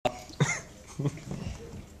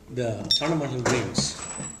the fundamental dreams,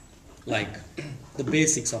 like the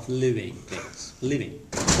basics of living things. Living.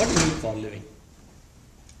 What do you need for living?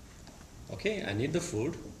 Okay, I need the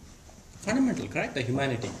food. Fundamental, correct? The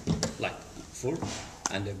humanity, like food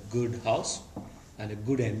and a good house and a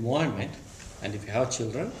good environment, and if you have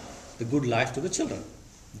children, the good life to the children.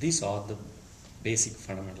 These are the basic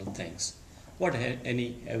fundamental things. What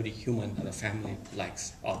every human and a family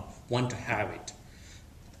likes or want to have it.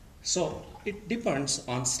 So it depends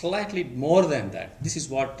on slightly more than that. This is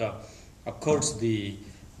what occurs the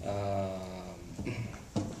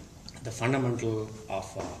fundamental of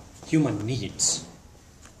human needs.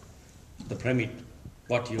 The pyramid,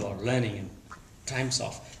 what you are learning in times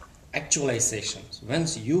of actualizations.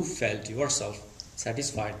 Once you felt yourself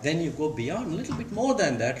satisfied, then you go beyond a little bit more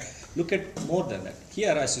than that. Look at more than that.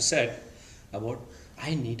 Here, as you said, about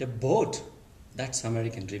I need a boat. That's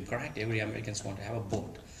American dream, correct? Every Americans want to have a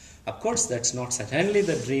boat. Of course, that's not certainly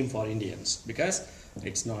the dream for Indians because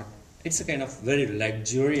it's not. It's a kind of very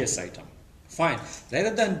luxurious item. Fine.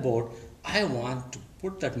 Rather than boat, I want to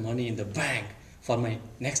put that money in the bank for my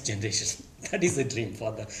next generation. That is the dream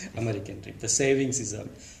for the American dream. The savings is a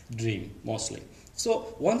dream mostly.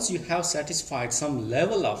 So once you have satisfied some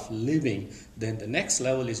level of living, then the next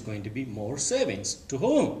level is going to be more savings. To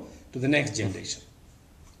whom? To the next generation.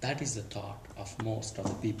 That is the thought of most of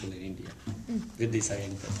the people in India. With this I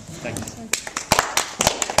end. Thank you.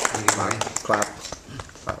 Thank you, Mike. Clap.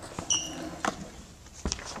 Clap.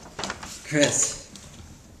 Chris,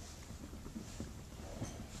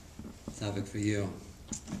 topic for you.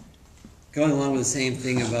 Going along with the same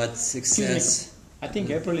thing about success. I think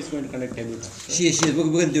April is going to conduct a bit. She is. We're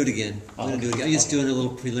going to do it again. We're going to do it again. I'm just doing a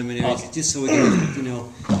little preliminary, just so we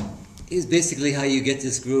can, it's basically how you get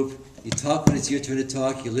this group. You talk when it's your turn to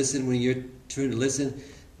talk. You listen when your turn to listen.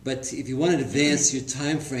 But if you want to advance your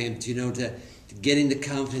time frame, to getting the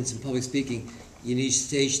confidence in public speaking, you need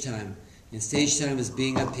stage time. And stage time is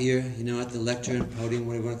being up here, at the lectern, podium,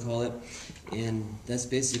 whatever you want to call it. And that's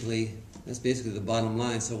basically the bottom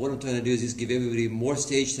line. So what I'm trying to do is just give everybody more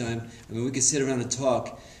stage time. I mean, we can sit around and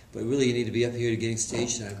talk, but really you need to be up here to getting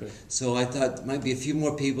stage time. Okay. So I thought there might be a few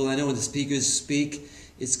more people. I know when the speakers speak,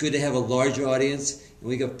 it's good to have a larger audience, and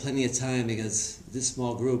we got plenty of time because this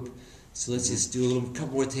small group. So let's just do a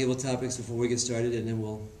couple more table topics before we get started, and then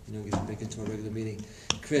we'll get back into our regular meeting.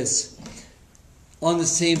 Chris, on the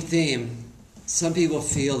same theme, some people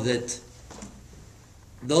feel that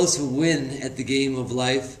those who win at the game of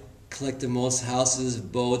life collect the most houses,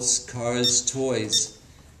 boats, cars, toys.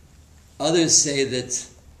 Others say that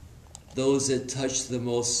those that touch the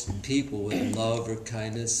most people with love or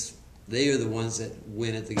kindness, they are the ones that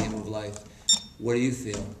win at the game of life. What do you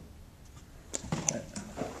feel?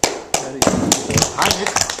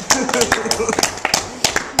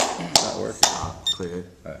 Not working. Clear.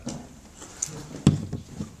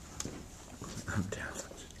 I'm down.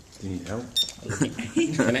 Do you need help?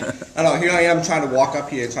 I know, here I am trying to walk up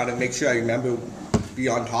here, trying to make sure I remember, be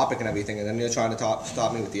on topic and everything, and then you're trying to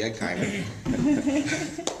stop me with the egg timer.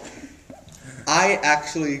 I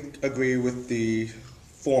actually agree with the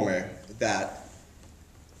former, that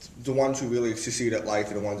the ones who really succeed at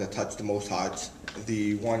life are the ones that touch the most hearts,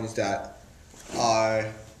 the ones that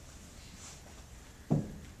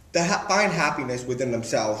find happiness within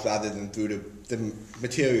themselves rather than through the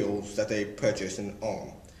materials that they purchase and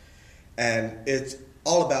own. And it's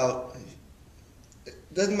all about, it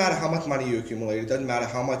doesn't matter how much money you accumulate, it doesn't matter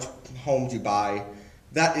how much homes you buy,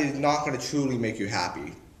 that is not going to truly make you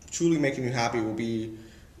happy. Truly making you happy will be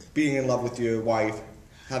being in love with your wife,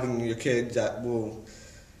 having your kids that will,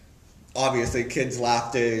 obviously kids'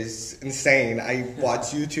 laughter is insane. I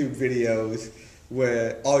watch YouTube videos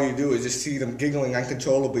where all you do is just see them giggling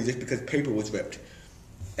uncontrollably just because paper was ripped.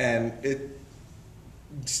 And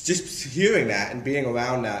just hearing that and being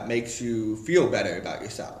around that makes you feel better about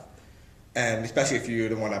yourself. And especially if you're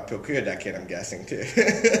the one that procured that kid, I'm guessing, too.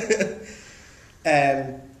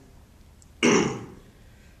 And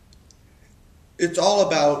it's all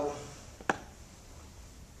about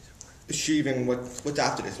achieving what's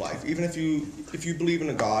after this life. Even if you believe in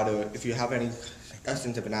a God, or if you have any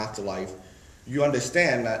essence of an afterlife, you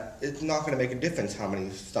understand that it's not going to make a difference how many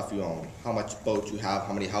stuff you own, how much boats you have,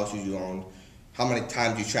 how many houses you own, how many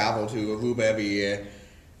times you travel to Aruba every year.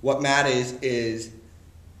 What matters is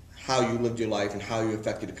how you lived your life and how you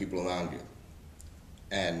affected the people around you.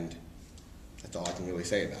 And that's all I can really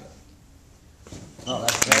say about it. Oh,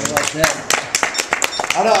 that's very well said.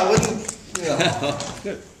 I know, I wouldn't,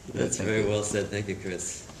 Good. That's very well said. Thank you,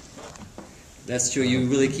 Chris. That's true. You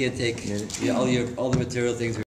really can't take all the material things